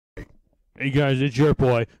Hey guys, it's your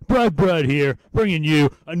boy, Brad here, bringing you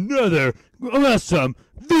another awesome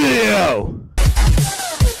video!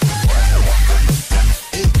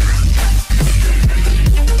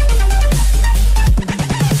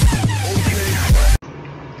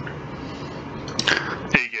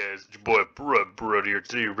 Hey guys, it's your boy Brad here.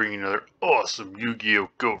 Today we're bringing another awesome Yu-Gi-Oh!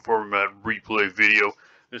 GOAT format replay video.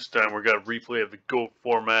 This time we got a replay of the GOAT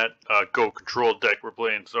format, GOAT control deck we're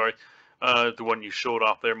playing, sorry. The one you showed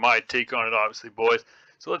off there, my take on it obviously, boys.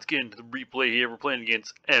 So let's get into the replay here. We're playing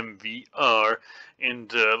against MVR,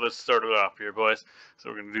 and let's start it off here, boys. So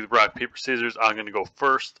we're going to do the rock, paper, scissors. I'm going to go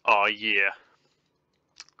first. Oh yeah.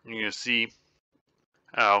 You're going to see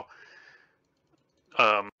how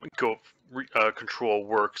GOAT control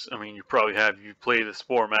works. I mean, you probably have, you play this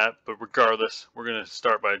format, but regardless, we're going to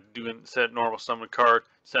start by doing set normal, summon a card,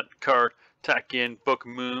 set the card, attack in, book a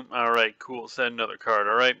moon. Alright, cool, set another card.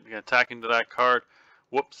 Alright, we're going to attack into that card.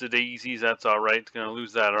 Whoops, the daisies, that's alright. It's going to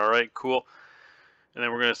lose that. Alright, cool. And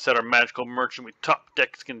then we're going to set our magical merchant with top deck.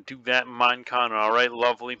 It's going to do that. Minecon, alright,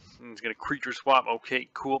 lovely. And it's going to creature swap. Okay,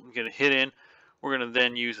 cool. I'm going to hit in. We're going to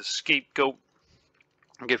then use a scapegoat.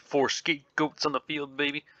 Get 4 scapegoats on the field,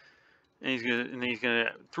 baby. And he's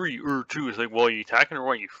gonna 3 or 2. It's like, well, are you attacking or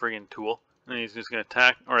what, you friggin' tool? And he's just gonna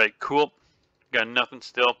attack. Alright, cool. Got nothing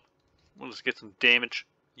still. We'll just get some damage.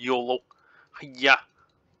 YOLO. Yeah.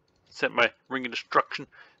 Set my Ring of Destruction.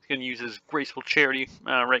 He's gonna use his Graceful Charity.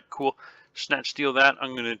 Alright, cool. Snatch steal that.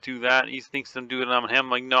 I'm gonna do that. He thinks I'm doing it on him.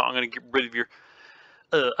 I'm like, no, I'm gonna get rid of your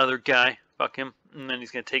other guy. Fuck him. And then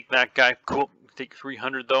he's gonna take that guy. Cool. Take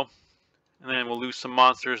 300 though. And then we'll lose some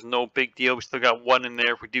monsters, no big deal. We still got 1 in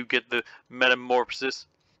there if we do get the Metamorphosis.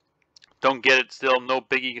 Don't get it still, no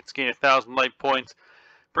biggie. It's gain 1,000 life points.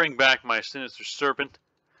 Bring back my Sinister Serpent.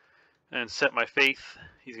 And set my Faith.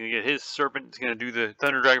 He's going to get his Serpent. He's going to do the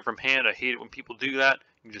Thunder Dragon from hand. I hate it when people do that.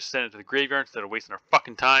 You can just send it to the graveyard instead of wasting our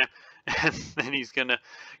fucking time. And then he's going to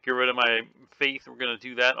get rid of my Faith. We're going to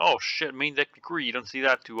do that. Oh shit, main deck Decree. You don't see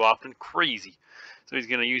that too often. Crazy. So he's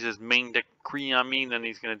going to use his main deck Decree on me, and then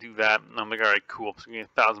he's going to do that. And I'm like, alright, cool. So we get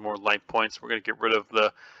 1,000 more life points. We're going to get rid of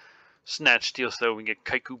the Snatch Steal so we can get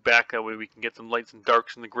Kaiku back. That way we can get some lights and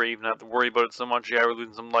darks in the grave. Not have to worry about it so much. Yeah, we're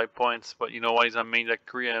losing some life points. But you know what? He's on main deck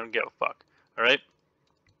Decree. I don't give a fuck. Alright?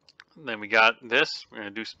 Then we got this. We're going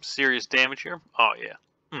to do some serious damage here. Oh, yeah.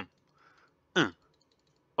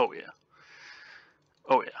 Oh, yeah.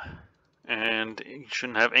 Oh, yeah. And you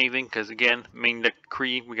shouldn't have anything because, again, main deck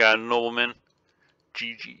Decree. We got a Nobleman.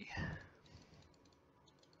 GG.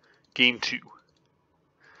 Game 2.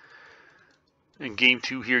 In game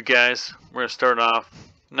 2 here, guys, we're going to start off,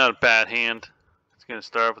 not a bad hand. It's going to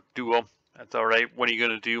start off with duo. That's alright. What are you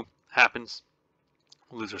going to do? Happens.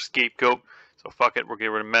 We'll lose our scapegoat. So fuck it. We're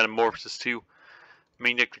getting rid of Metamorphosis too.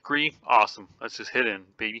 Main deck Decree. Awesome. Let's just hit in,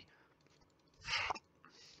 baby.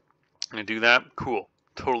 Gonna do that. Cool.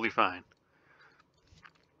 Totally fine.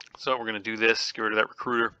 So we're going to do this. Get rid of that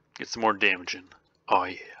recruiter. Get some more damage in. Oh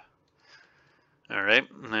yeah. Alright,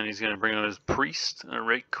 and then he's going to bring on his priest.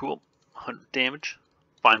 Alright, cool. 100 damage.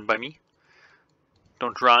 Fine by me.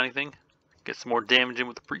 Don't draw anything. Get some more damage in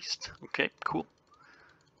with the priest. Okay, cool.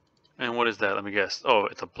 And what is that? Let me guess. Oh,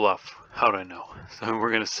 it's a bluff. How do I know? So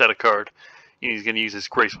we're going to set a card. He's going to use his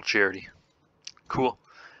Graceful Charity. Cool.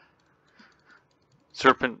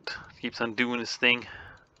 Serpent keeps on doing his thing.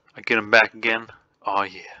 I get him back again. Oh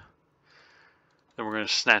yeah. Then we're going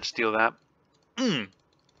to snatch steal that.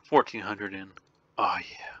 1,400 in. Oh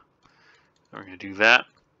yeah. Then we're going to do that.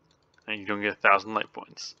 And you don't get 1,000 life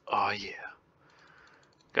points. Oh yeah.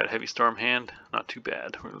 Got a Heavy Storm hand. Not too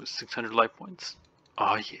bad. We're going to lose 600 life points.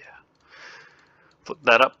 Oh yeah. Flip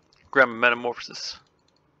that up. Grab a Metamorphosis.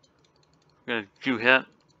 We're going to do hit.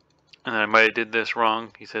 And I might have did this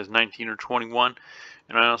wrong. He says 19 or 21.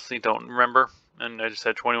 And I honestly don't remember. And I just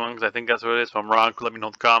said 21 because I think that's what it is. If I'm wrong, let me know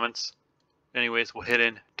in the comments. Anyways, we'll hit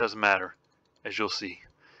in. Doesn't matter. As you'll see.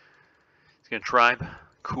 He's going to tribe.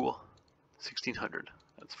 Cool. 1,600.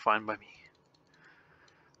 That's fine by me.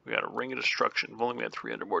 We got a Ring of Destruction. If only we had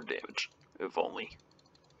 300 more damage. If only.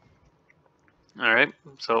 Alright.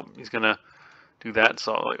 So he's going to do that.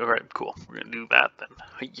 So like, alright, cool. We're going to do that then.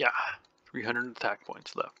 Yeah. 300 attack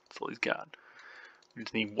points left. That's all he's got. We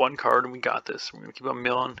just need 1 card and we got this. We're going to keep on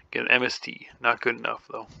milling. Get an MST. Not good enough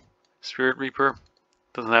though. Spirit Reaper.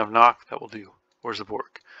 Doesn't have knock. That will do. Where's the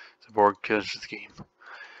Borg? The Borg kills this game.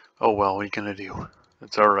 Oh well, what are you gonna do?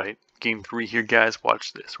 That's alright. Game 3 here, guys.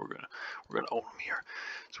 Watch this. We're gonna own them here.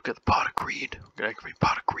 So we got the Pot of Greed. We're gonna activate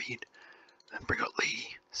Pot of Greed. Then bring out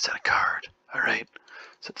Lee. Set a card. Alright.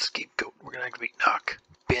 Set the Scapegoat. We're gonna activate Knock.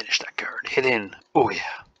 Banish that card. Hit in. Oh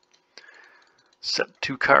yeah. Set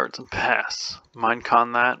 2 cards and pass.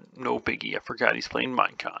 Minecon that? No biggie. I forgot he's playing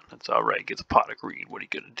Minecon. That's alright. Gets a pot of greed. What are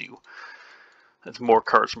you gonna do? That's more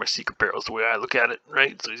cards for my secret barrels, the way I look at it,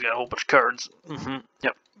 right? So he's got a whole bunch of cards.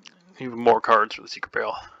 Yep. Even more cards for the secret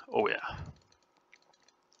barrel. Oh yeah.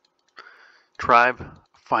 Tribe,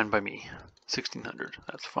 fine by me. 1600.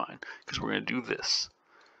 That's fine. Because we're gonna do this.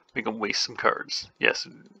 Make him waste some cards. Yes,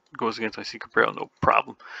 it goes against my secret barrel, no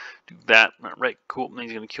problem. Do that. Alright, cool. And then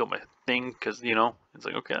he's going to kill my thing because, you know, it's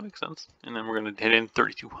like, okay, that makes sense. And then we're going to hit in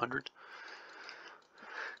 3200.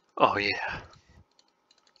 Oh, yeah.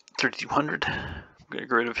 3200. I'm going to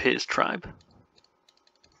get rid of his tribe.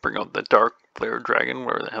 Bring out the Dark Flare Dragon,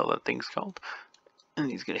 whatever the hell that thing's called.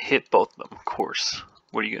 And he's going to hit both of them, of course.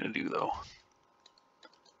 What are you going to do, though?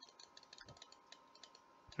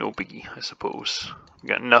 No biggie, I suppose. We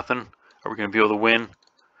got nothing. Are we going to be able to win?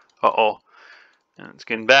 Uh-oh. And it's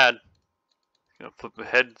getting bad. You know, flip the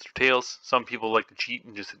heads or tails. Some people like to cheat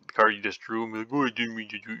and just hit the card you just drew and be like, oh, I didn't mean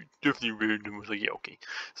to do it. Definitely random. I was like, yeah, okay.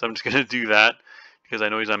 So I'm just going to do that because I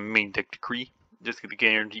know he's on main deck decree. Just get the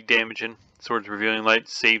guaranteed damage in. Swords Revealing Light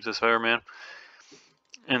saves this fireman.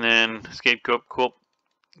 And then Scapegoat, cool.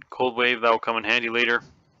 Cold Wave, that will come in handy later.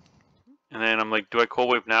 And then I'm like, do I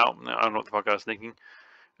Cold Wave now? No, I don't know what the fuck I was thinking.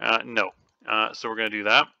 No. So we're going to do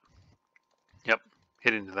that. Yep.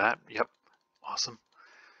 Hit into that. Yep. Awesome.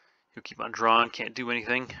 He'll keep on drawing. Can't do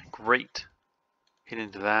anything. Great. Hit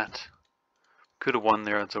into that. Could have won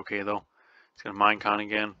there. That's okay, though. He's going to Minecon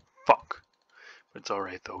again. Fuck. But it's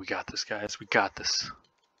alright, though. We got this, guys. We got this.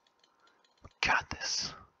 We got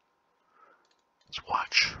this. Let's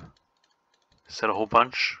watch. Set a whole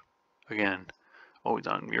bunch. Again. Oh, he's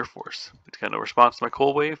on Mirror Force. He's got no response to my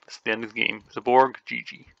Cold Wave. It's the end of the game. Zaborg,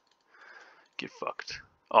 GG. Get fucked.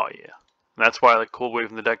 Oh, yeah. And that's why I like Cold Wave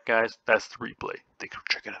in the deck, guys. That's the replay. Thanks for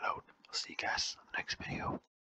checking it out. I'll see you guys in the next video.